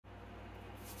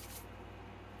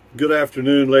Good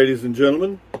afternoon, ladies and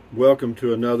gentlemen. Welcome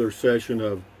to another session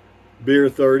of Beer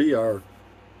 30, our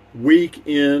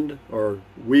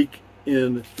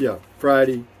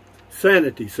Friday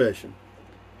Sanity session.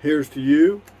 Here's to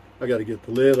you. I got to get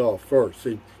the lid off first.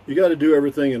 See, you got to do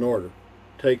everything in order.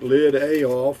 Take lid A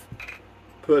off,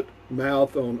 put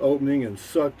mouth on opening, and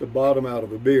suck the bottom out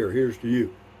of a beer. Here's to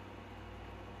you.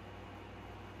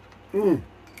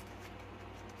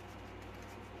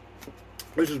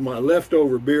 This is my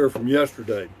leftover beer from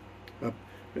yesterday.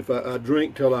 If I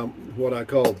drink till I'm what I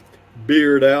call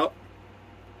beered out,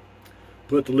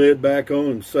 put the lid back on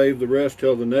and save the rest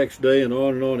till the next day, and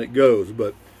on it goes.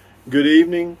 But good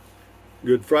evening,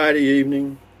 good Friday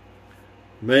evening.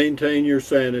 Maintain your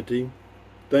sanity,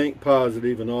 think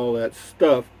positive, and all that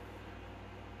stuff.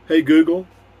 Hey Google,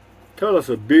 tell us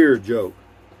a beer joke.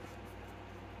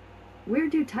 Where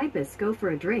do typists go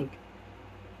for a drink?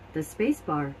 The space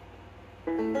bar.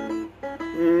 Warning,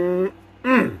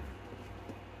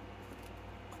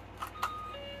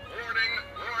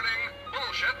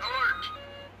 bullshit alert.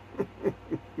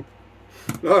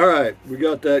 All right, we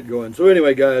got that going. So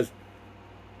anyway, guys,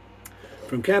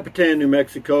 from Capitan, New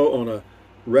Mexico, on a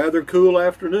rather cool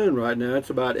afternoon right now. It's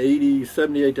about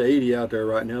 78 to 80 out there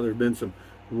right now. There's been some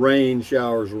rain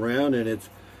showers around, and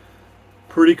it's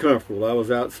pretty comfortable. I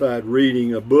was outside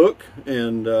reading a book,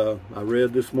 and I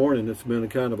read this morning. It's been a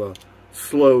kind of a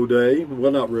slow day.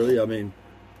 Well, not really. I mean,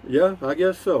 yeah, I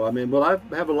guess so. I mean, well, I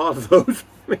have a lot of those.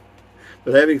 But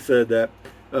having said that,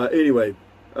 anyway,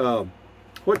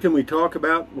 what can we talk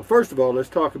about? Well, first of all, let's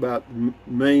talk about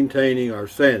maintaining our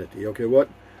sanity. Okay, what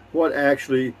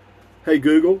actually, hey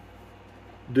Google,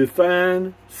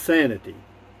 define sanity.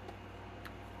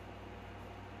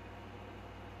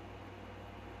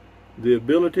 The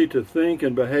ability to think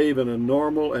and behave in a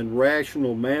normal and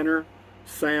rational manner,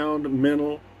 sound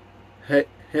mental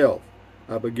health.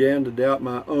 I began to doubt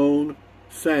my own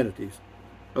sanities.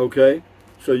 Okay,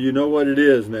 so you know what it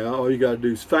is now. All you got to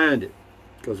do is find it,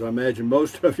 because I imagine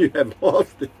most of you have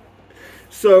lost it.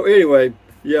 So anyway,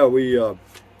 yeah, we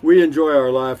enjoy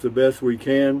our life the best we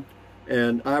can,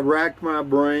 and I racked my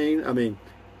brain. I mean,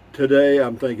 today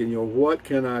I'm thinking, what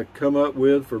can I come up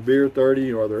with for Beer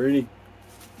 30? Are there any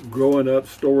growing up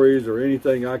stories or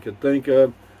anything I could think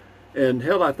of? And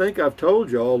hell, I think I've told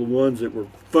you all the ones that were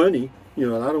funny,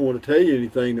 and I don't want to tell you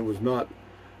anything that was not,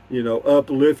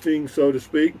 uplifting, so to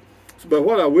speak. But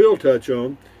what I will touch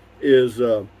on is,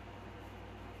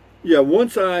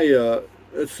 once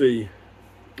let's see,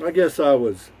 I guess I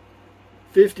was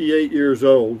 58 years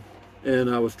old,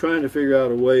 and I was trying to figure out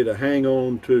a way to hang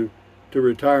on to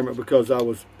retirement, because I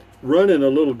was running a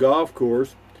little golf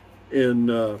course in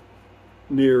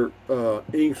near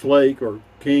Inks Lake, or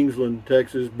Kingsland,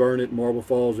 Texas, Burnett, Marble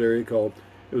Falls area.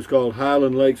 It was called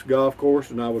Highland Lakes Golf Course,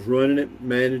 and I was running it,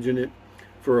 managing it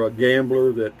for a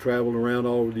gambler that traveled around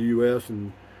all over the U.S.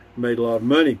 and made a lot of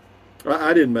money.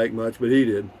 I didn't make much, but he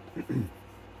did.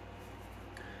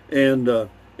 And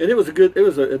it was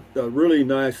a really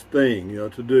nice thing,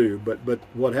 to do. But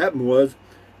what happened was,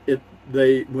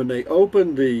 when they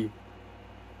opened the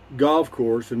golf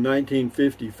course in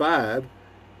 1955,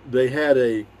 they had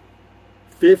a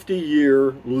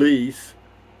 50-year lease,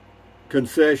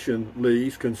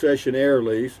 concessionaire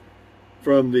lease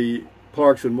from the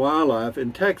Parks and Wildlife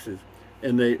in Texas,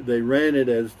 and they ran it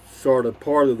as sort of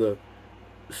part of the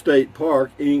state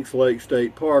park, Inks Lake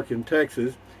State Park in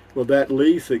Texas. Well, that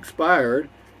lease expired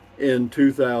in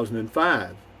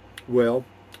 2005. Well,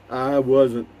 I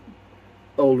wasn't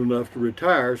old enough to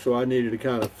retire, so I needed to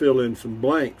kind of fill in some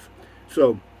blanks.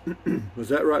 So, was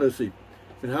that right? Let's see.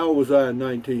 And how old was I in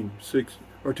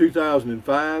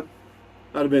 2005?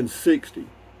 I'd have been 60.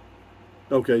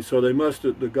 Okay, so they must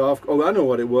have, oh, I know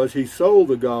what it was. He sold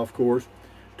the golf course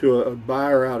to a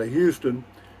buyer out of Houston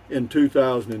in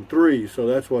 2003, so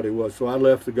that's what it was. So I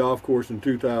left the golf course in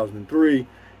 2003,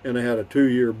 and I had a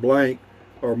 2-year blank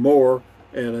or more,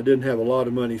 and I didn't have a lot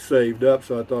of money saved up,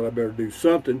 so I thought I better do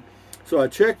something. So I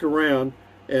checked around,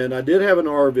 and I did have an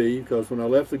RV, because when I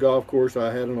left the golf course,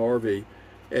 I had an RV,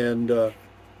 and a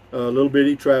little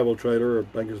bitty travel trailer, I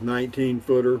think it's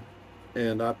 19-footer,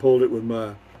 and I pulled it with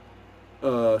my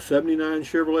 79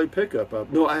 Chevrolet pickup.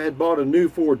 No, I had bought a new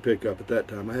Ford pickup at that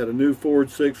time. I had a new Ford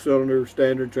 6-cylinder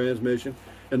standard transmission,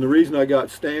 and the reason I got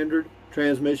standard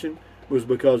transmission was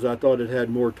because I thought it had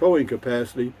more towing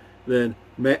capacity than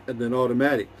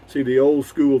automatic. See, the old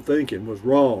school thinking was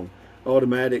wrong.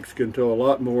 Automatics can tow a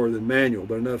lot more than manual,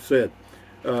 but enough said.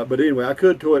 But anyway, I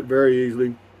could tow it very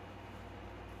easily.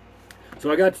 So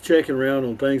I got to checking around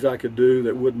on things I could do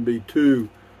that wouldn't be too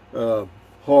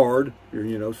hard,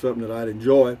 or something that I'd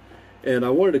enjoy. And I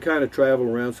wanted to kind of travel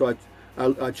around, so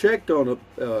I checked on a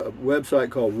website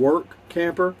called Work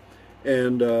Camper,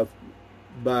 and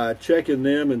by checking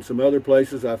them and some other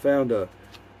places, I found a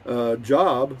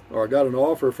job, or I got an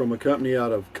offer from a company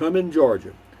out of Cumming,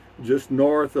 Georgia, just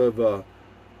north of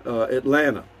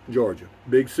Atlanta, Georgia.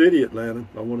 Big city, Atlanta.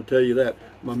 I want to tell you that.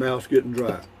 My mouth's getting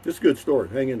dry. It's a good story.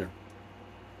 Hang in there.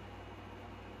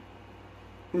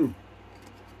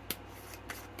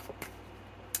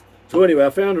 So anyway, I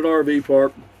found an RV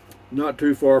park not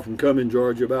too far from Cumming,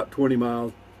 Georgia, about 20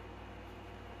 miles.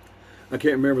 I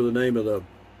can't remember the name of the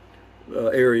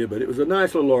area, but it was a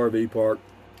nice little RV park.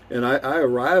 And I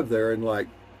arrived there in, like,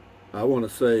 I want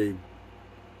to say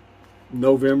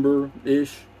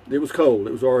November-ish. It was cold.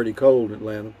 It was already cold in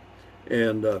Atlanta.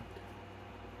 And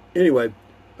anyway,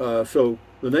 so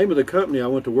the name of the company I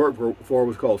went to work for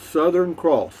was called Southern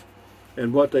Cross.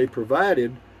 And what they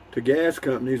provided to gas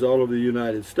companies all over the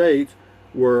United States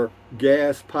were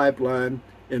gas pipeline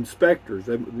inspectors.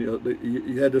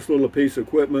 You had this little piece of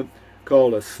equipment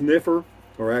called a sniffer,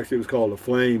 or actually it was called a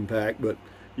flame pack, but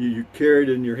you carried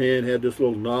it in your hand, had this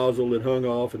little nozzle that hung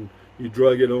off, and you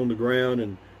drug it on the ground,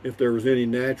 and if there was any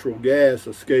natural gas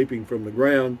escaping from the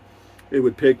ground, it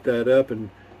would pick that up and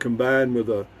combine with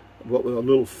a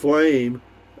little flame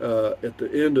at the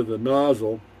end of the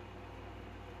nozzle,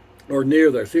 or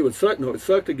near there. See, it would suck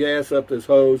the gas up this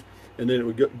hose, and then it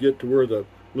would get to where the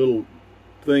little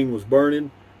thing was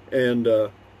burning, and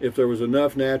if there was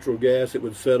enough natural gas, it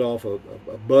would set off a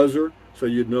buzzer, so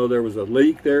you'd know there was a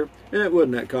leak there. And it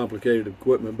wasn't that complicated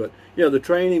equipment, but yeah, the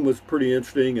training was pretty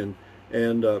interesting,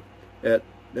 and at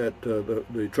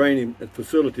the training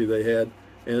facility they had,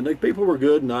 and the people were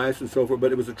good, nice, and so forth.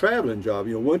 But it was a traveling job.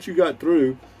 You know, once you got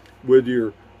through with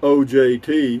your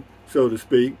OJT, so to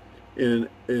speak,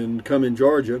 in Cumming,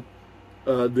 Georgia,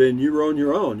 then you were on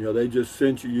your own. You know, they just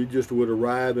sent you. You just would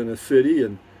arrive in a city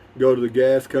and go to the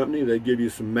gas company. They'd give you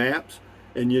some maps,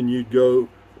 and then you'd go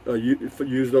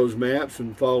use those maps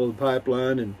and follow the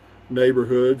pipeline and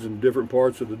neighborhoods and different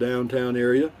parts of the downtown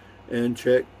area and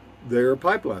check their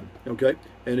pipeline. Okay,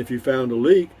 and if you found a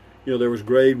leak, you know, there was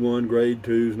grade 1, grade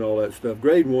 2s, and all that stuff.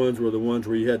 Grade 1s were the ones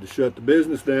where you had to shut the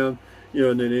business down, you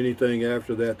know, and then anything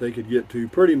after that they could get to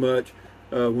pretty much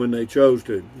when they chose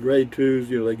to. Grade 2s,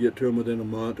 you know, they get to them within a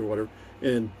month or whatever,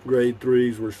 and grade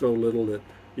 3s were so little that,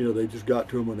 you know, they just got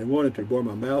to them when they wanted to. Boy,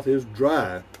 my mouth is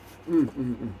dry.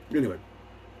 Anyway.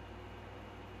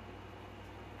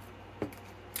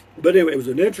 But anyway, it was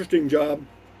an interesting job.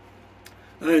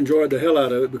 I enjoyed the hell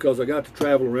out of it because I got to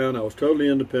travel around. I was totally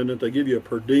independent. They give you a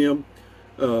per diem,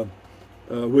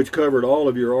 which covered all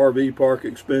of your RV park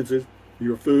expenses,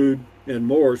 your food, and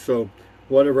more. So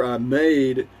whatever I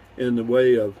made in the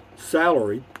way of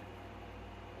salary,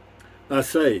 I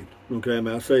saved. Okay, I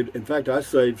mean, I saved. In fact, I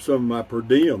saved some of my per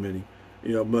diem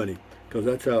money, because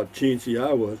that's how chintzy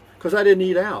I was. Because I didn't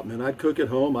eat out, man. I'd cook at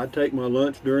home. I'd take my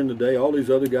lunch during the day. All these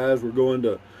other guys were going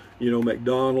to, you know,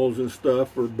 McDonald's and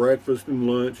stuff for breakfast and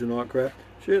lunch and all that crap.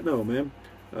 Shit, no, man.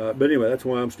 But anyway, that's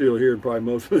why I'm still here, and probably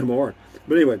most of them aren't.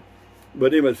 But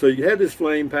anyway, so you had this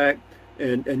flame pack,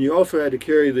 and you also had to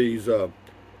carry these,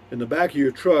 in the back of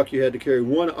your truck, you had to carry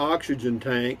one oxygen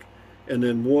tank and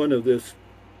then one of this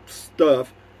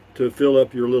stuff to fill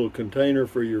up your little container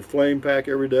for your flame pack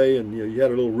every day. And you know, you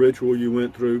had a little ritual you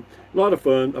went through. A lot of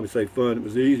fun. I would say fun. It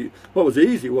was easy. What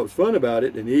was fun about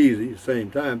it, and easy at the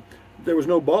same time, there was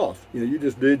no boss. You know, you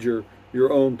just did your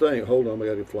own thing. Hold on, I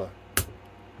gotta fly.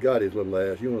 Got his little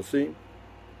ass. You want to see him?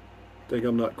 Think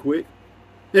I'm not quick?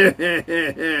 Paid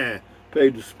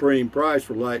the supreme price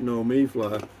for lighting on me,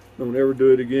 fly. Don't ever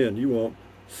do it again. You won't.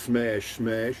 Smash,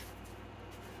 smash.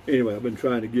 Anyway, I've been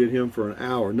trying to get him for an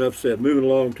hour. Enough said. Moving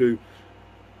along to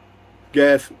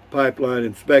gas pipeline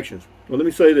inspections. Well, let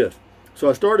me say this. So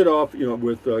I started off, you know,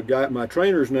 with a guy. My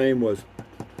trainer's name was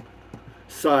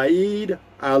Saeed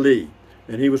Ali,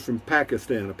 and he was from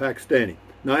Pakistan, a Pakistani.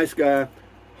 Nice guy,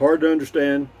 hard to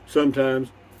understand sometimes,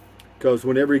 because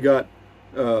whenever he got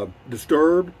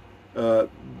disturbed, I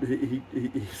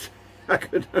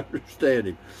couldn't understand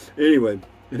him. Anyway,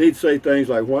 and he'd say things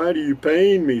like, "Why do you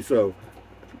pain me so?"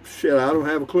 Shit, I don't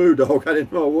have a clue, dog. I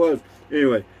didn't know it was.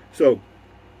 Anyway, so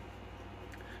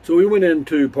we went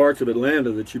into parts of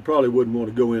Atlanta that you probably wouldn't want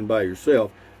to go in by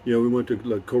yourself. You know, we went to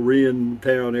the Korean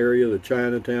town area, the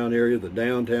Chinatown area, the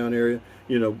downtown area.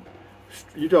 You know,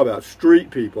 you talk about street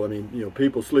people. I mean, you know,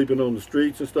 people sleeping on the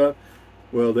streets and stuff.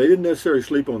 Well, they didn't necessarily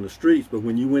sleep on the streets, but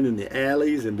when you went in the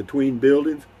alleys and between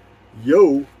buildings,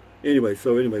 yo. Anyway,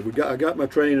 I got my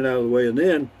training out of the way, and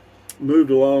then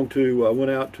moved along to, went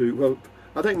out to, well,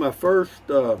 I think my first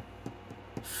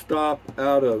stop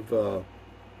out of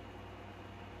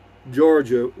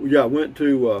Georgia, yeah, I went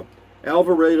to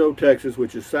Alvarado, Texas,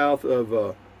 which is south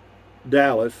of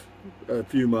Dallas, a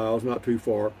few miles, not too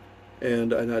far,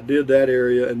 and I did that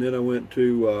area, and then I went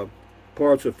to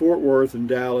parts of Fort Worth and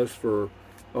Dallas for,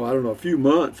 oh, I don't know, a few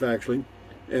months actually,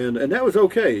 and that was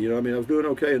okay. You know, I mean, I was doing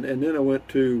okay, and then I went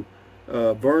to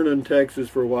Vernon, Texas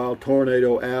for a while,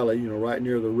 Tornado Alley, you know, right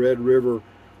near the Red River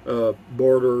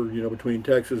border, you know, between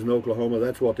Texas and Oklahoma.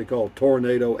 That's what they call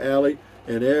Tornado Alley,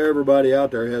 and everybody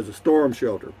out there has a storm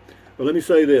shelter. But let me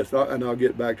say this, and I'll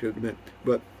get back to it in a minute.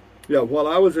 But yeah, while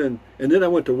I was in, and then I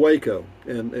went to Waco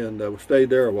and stayed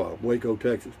there a while, Waco,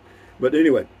 Texas. But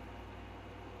anyway,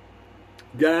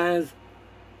 guys,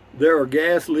 there are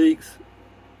gas leaks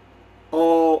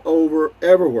all over,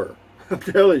 everywhere. I'm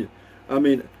telling you. I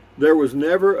mean, there was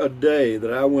never a day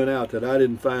that I went out that I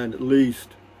didn't find at least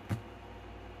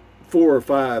 4 or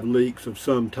 5 leaks of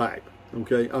some type.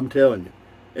 Okay, I'm telling you.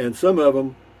 And some of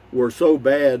them were so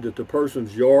bad that the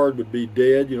person's yard would be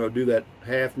dead. You know, do that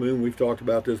half moon. We've talked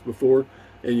about this before.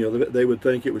 And, you know, they would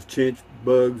think it was chinch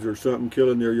bugs or something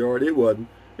killing their yard. It wasn't.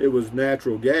 It was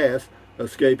natural gas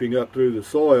escaping up through the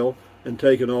soil and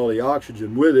taking all the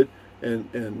oxygen with it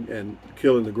and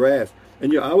killing the grass.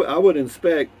 And, you know, I would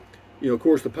inspect, you know, of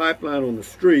course, the pipeline on the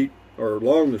street or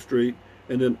along the street,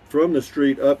 and then from the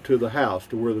street up to the house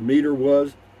to where the meter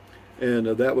was. And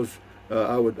that was,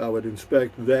 I would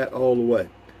inspect that all the way.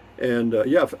 And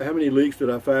yeah, how many leaks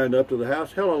did I find up to the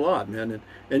house? Hell, a lot, man.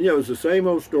 And yeah, it was the same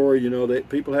old story. You know,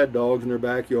 people had dogs in their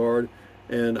backyard,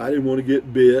 and I didn't want to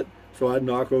get bit, so I'd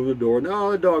knock on the door.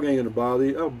 No, the dog ain't gonna bother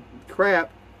you. Oh, crap!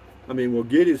 I mean, well,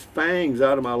 get his fangs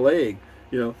out of my leg.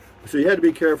 You know, so you had to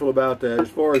be careful about that. As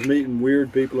far as meeting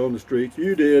weird people on the streets,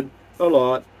 you did a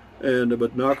lot. And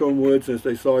but knock on wood, since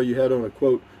they saw you had on a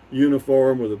quote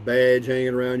uniform with a badge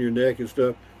hanging around your neck and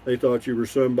stuff, they thought you were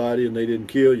somebody, and they didn't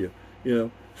kill you. You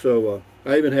know. So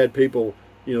I even had people,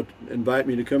 you know, invite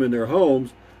me to come in their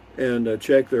homes and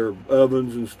check their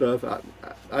ovens and stuff.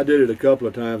 I did it a couple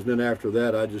of times, and then after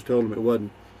that, I just told them it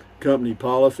wasn't company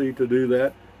policy to do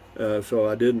that, so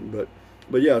I didn't.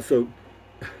 But yeah, so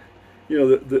you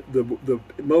know, the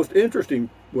most interesting,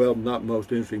 well, not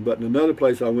most interesting, but another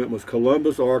place I went was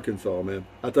Columbus, Arkansas. Man,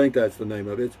 I think that's the name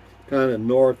of it. It's kind of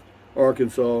North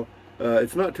Arkansas.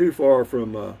 It's not too far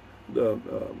from the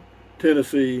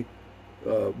Tennessee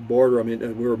border. I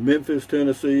mean, we're Memphis,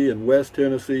 Tennessee, and West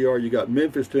Tennessee are. You got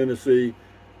Memphis, Tennessee,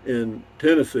 in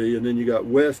Tennessee, and then you got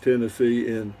West Tennessee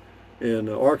in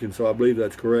Arkansas. I believe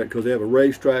that's correct, because they have a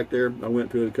racetrack there. I went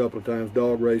to it a couple of times,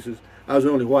 dog races. I was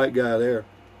the only white guy there.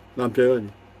 I'm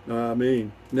telling you. I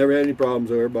mean, never had any problems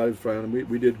there. Everybody was fine.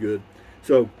 We did good.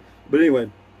 So, but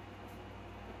anyway,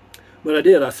 but I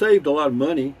did. I saved a lot of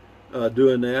money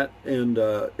doing that, and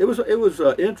it was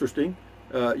interesting.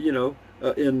 You know,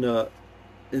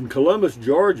 in Columbus,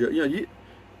 Georgia, you know,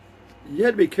 you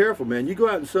had to be careful, man. You go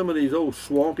out in some of these old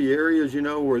swampy areas, you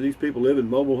know, where these people live in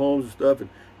mobile homes and stuff, and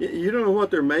you don't know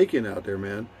what they're making out there,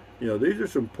 man. You know, these are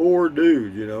some poor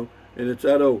dudes, you know, and it's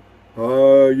that old,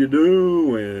 how you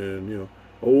doing? You know,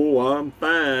 oh, I'm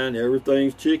fine.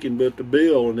 Everything's chicken but the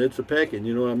bill, and it's a pecking,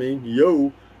 you know what I mean?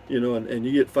 Yo, you know, and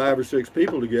you get 5 or 6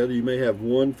 people together, you may have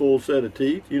one full set of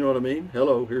teeth, you know what I mean?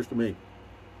 Hello, here's to me.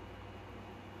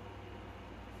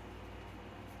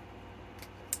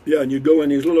 Yeah, and you go in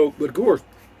these little, but of course,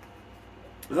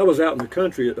 I was out in the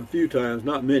country a few times,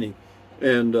 not many,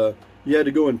 and you had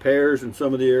to go in pairs in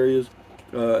some of the areas,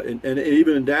 and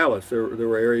even in Dallas, there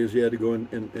were areas you had to go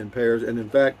in pairs, and in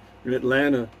fact, in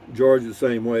Atlanta, Georgia, the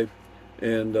same way,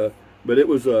 and but it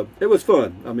was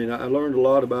fun. I mean, I learned a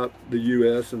lot about the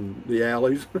U.S. and the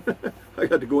alleys. I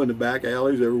got to go in the back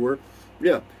alleys everywhere.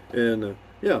 Yeah, and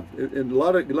yeah, and a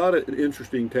lot of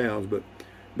interesting towns,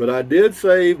 but I did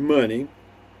save money.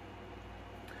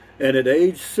 And at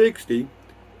age 60,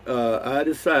 I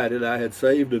decided I had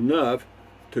saved enough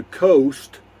to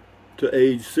coast to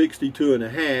age 62 and a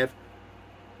half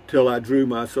till I drew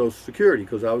my Social Security,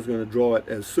 because I was going to draw it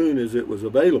as soon as it was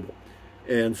available.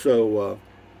 And so,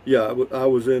 yeah, I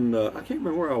was in, I can't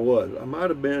remember where I was. I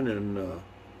might have been in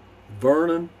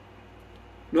Vernon.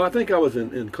 No, I think I was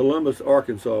in Columbus,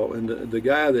 Arkansas, and the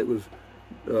guy that was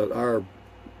our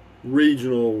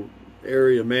regional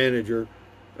area manager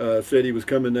said he was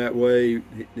coming that way.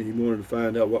 He wanted to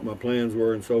find out what my plans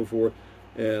were and so forth.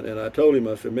 And I told him,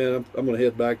 I said, man, I'm going to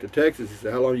head back to Texas. He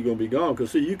said, how long are you going to be gone?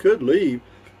 Because, see, you could leave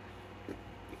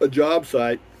a job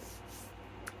site,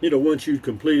 you know, once you've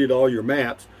completed all your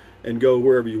maps and go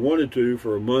wherever you wanted to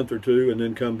for a month or two and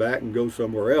then come back and go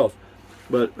somewhere else.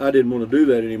 But I didn't want to do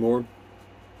that anymore.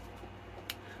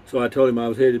 So I told him I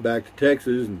was headed back to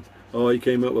Texas, and he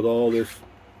came up with all this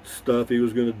stuff he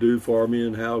was going to do for me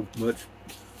and how much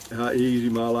how easy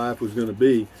my life was going to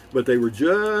be. But they were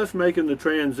just making the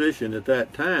transition at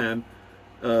that time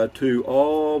to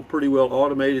all pretty well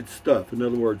automated stuff. In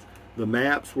other words, the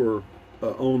maps were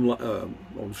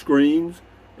on screens,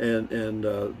 and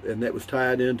that was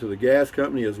tied into the gas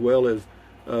company as well as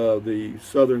the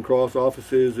Southern Cross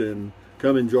offices in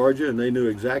Cumming, Georgia, and they knew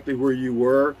exactly where you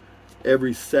were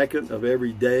every second of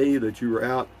every day that you were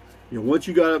out. You know, once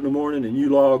you got up in the morning and you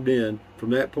logged in, from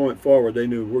that point forward, they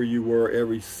knew where you were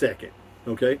every second.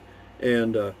 Okay,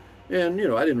 and you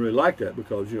know, I didn't really like that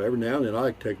because, you know, every now and then I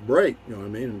like to take a break. You know what I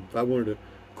mean? And if I wanted to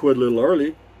quit a little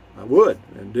early, I would.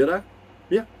 And did I?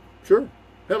 Yeah, sure.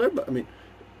 Hell, everybody. I mean,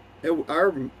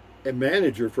 our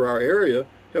manager for our area,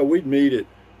 hell, we'd meet at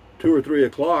 2 or 3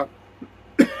 o'clock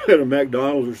at a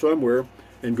McDonald's or somewhere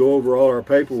and go over all our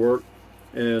paperwork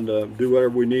and do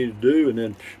whatever we needed to do, and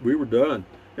then we were done.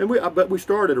 And but we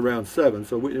started around 7,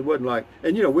 so it wasn't like,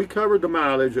 and you know, we covered the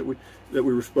mileage that we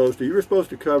were supposed to. You were supposed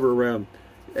to cover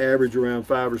average around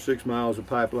 5 or 6 miles of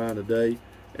pipeline a day,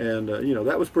 and you know,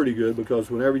 that was pretty good because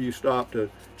whenever you stopped to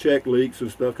check leaks and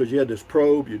stuff, because you had this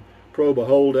probe, you'd probe a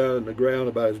hole down in the ground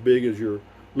about as big as your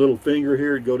little finger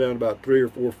here. It'd go down about 3 or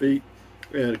 4 feet,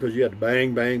 and because you had to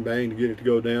bang, bang, bang to get it to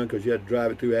go down, because you had to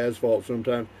drive it through asphalt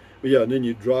sometimes. But yeah, and then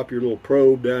you drop your little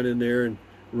probe down in there and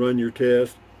run your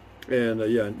test, and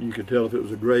yeah, you could tell if it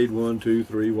was a grade 1, 2,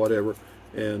 3, whatever,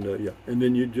 and yeah, and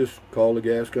then you'd just call the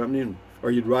gas company, or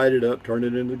you'd write it up, turn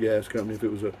it into the gas company if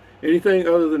it was anything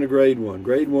other than a grade 1.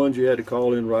 Grade 1s you had to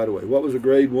call in right away. What was a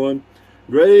grade 1?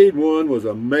 Grade 1 was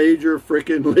a major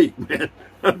freaking leak, man.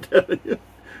 I'm telling you.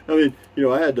 I mean, you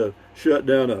know, I had to shut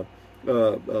down a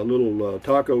little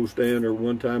taco stand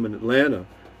one time in Atlanta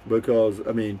because,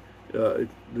 I mean, the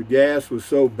gas was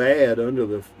so bad under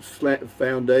the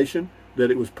foundation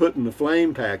that it was putting the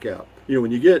flame pack out. You know,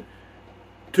 when you get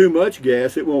too much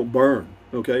gas, it won't burn,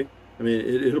 okay? I mean,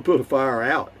 it'll put a fire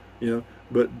out, you know,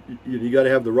 but you got to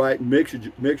have the right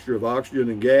mixture of oxygen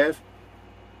and gas.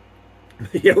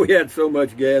 Yeah, we had so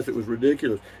much gas, it was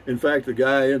ridiculous. In fact, the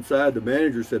guy inside, the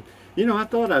manager, said, you know, I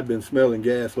thought I'd been smelling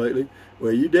gas lately.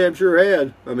 Well, you damn sure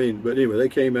had. I mean, but anyway, they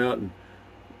came out and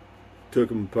took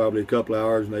them probably a couple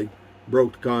hours, and they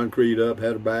broke the concrete up,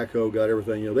 had a backhoe, got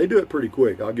everything. You know, they do it pretty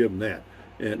quick. I'll give them that.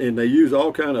 And they use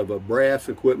all kind of brass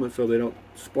equipment so they don't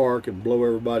spark and blow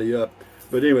everybody up.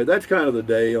 But anyway, that's kind of the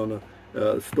day on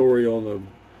the story on the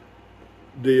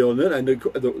deal. And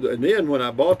then when I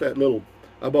bought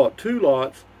I bought 2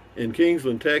 lots in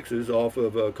Kingsland, Texas, off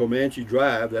of Comanche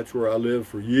Drive. That's where I lived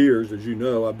for years, as you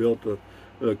know. I built the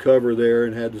cover there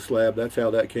and had the slab. That's how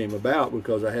that came about,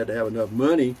 because I had to have enough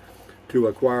money to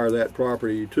acquire that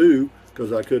property too,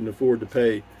 because I couldn't afford to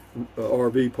pay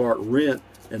RV park rent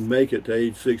and make it to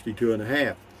age 62 and a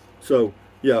half. So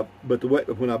yeah, but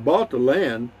when I bought the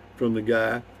land from the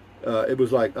guy, it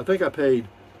was like, I think I paid,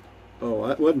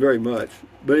 it wasn't very much,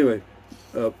 but anyway,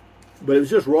 but it was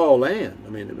just raw land. I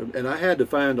mean, and I had to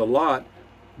find a lot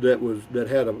that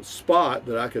had a spot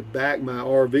that I could back my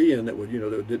RV in, that would, you know,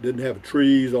 that didn't have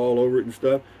trees all over it and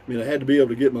stuff. I mean, I had to be able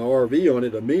to get my RV on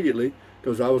it immediately,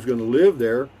 because I was going to live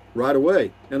there right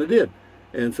away, and I did.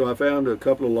 And so I found a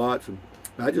couple of lots, and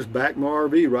I just backed my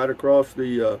RV right across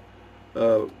the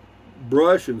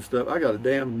brush and stuff. I got a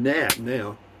damn gnat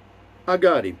now. I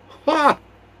got him. Ha!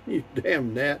 You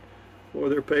damn gnat. Boy,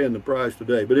 they're paying the price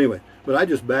today. But anyway, but I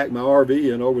just backed my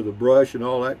RV in over the brush and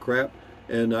all that crap,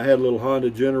 and I had a little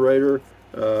Honda generator.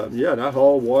 Yeah, and I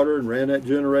hauled water and ran that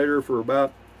generator for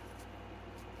about,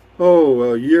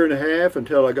 a year and a half,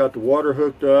 until I got the water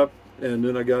hooked up. And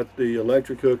then I got the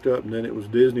electric hooked up, and then it was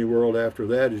Disney World after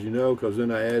that, as you know, because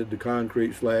then I added the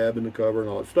concrete slab and the cover and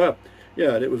all that stuff.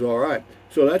 Yeah, and it was all right.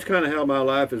 So that's kind of how my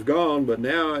life has gone, but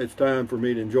now it's time for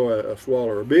me to enjoy a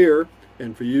swallow of beer,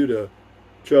 and for you to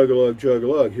chug-a-lug,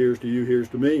 chug-a-lug. Here's to you, here's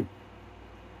to me.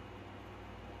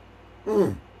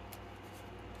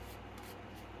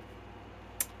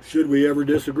 Should we ever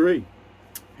disagree?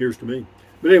 Here's to me.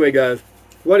 But anyway, guys,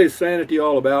 what is Sanity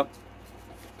all about?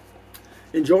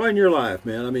 Enjoying your life,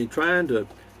 man. I mean, trying to,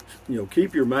 you know,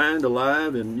 keep your mind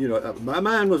alive. And, you know, my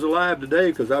mind was alive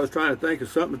today because I was trying to think of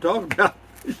something to talk about.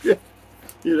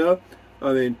 You know,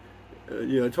 I mean,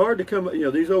 you know, it's hard to come, you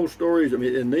know, these old stories. I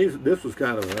mean, and this was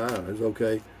kind of, I don't know, it's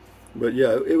okay. But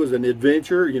yeah, it was an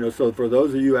adventure, you know. So for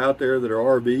those of you out there that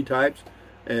are RV types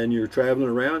and you're traveling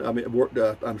around, I mean,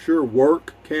 I'm sure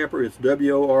Work Camper, it's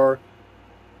WORKAMPER,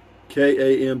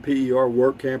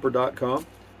 workcamper.com.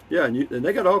 Yeah, and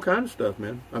they got all kinds of stuff,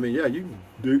 man. I mean, yeah, you can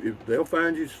do. They'll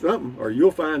find you something, or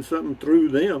you'll find something through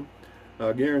them.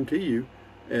 I guarantee you.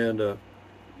 And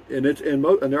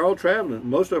they're all traveling.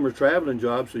 Most of them are traveling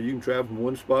jobs, so you can travel from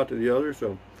one spot to the other.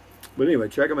 So, But anyway,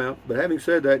 check them out. But having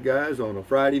said that, guys, on a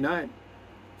Friday night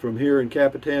from here in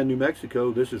Capitan, New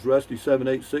Mexico, this is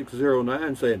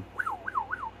Rusty78609 saying,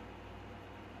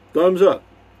 thumbs up.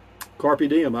 Carpe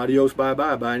diem. Adios.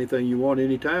 Bye-bye. Buy anything you want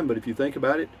anytime. But if you think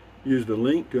about it, use the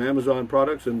link to Amazon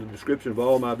products in the description of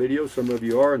all my videos. Some of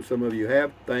you are and some of you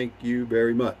have. Thank you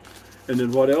very much. And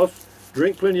then what else?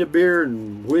 Drink plenty of beer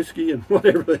and whiskey and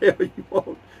whatever the hell you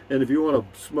want. And if you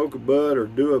want to smoke a bud or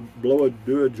do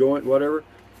a joint, whatever,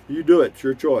 you do it. It's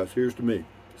your choice. Here's to me.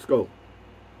 Skol.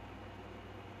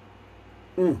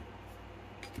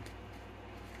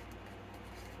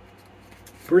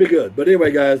 Pretty good. But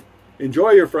anyway, guys,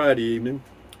 enjoy your Friday evening.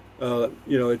 You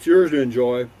know, it's yours to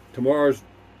enjoy. Tomorrow's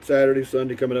Saturday,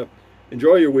 Sunday coming up.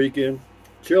 Enjoy your weekend.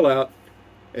 Chill out.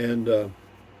 And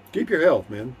keep your health,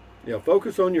 man. Yeah,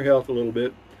 focus on your health a little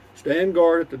bit. Stand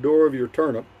guard at the door of your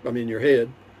your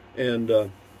head.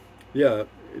 And, yeah,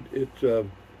 it's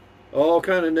all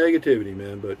kind of negativity,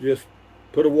 man. But just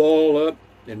put a wall up.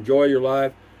 Enjoy your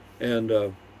life. And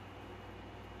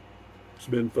it's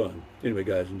been fun. Anyway,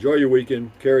 guys, enjoy your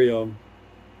weekend. Carry on.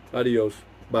 Adios.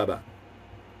 Bye-bye.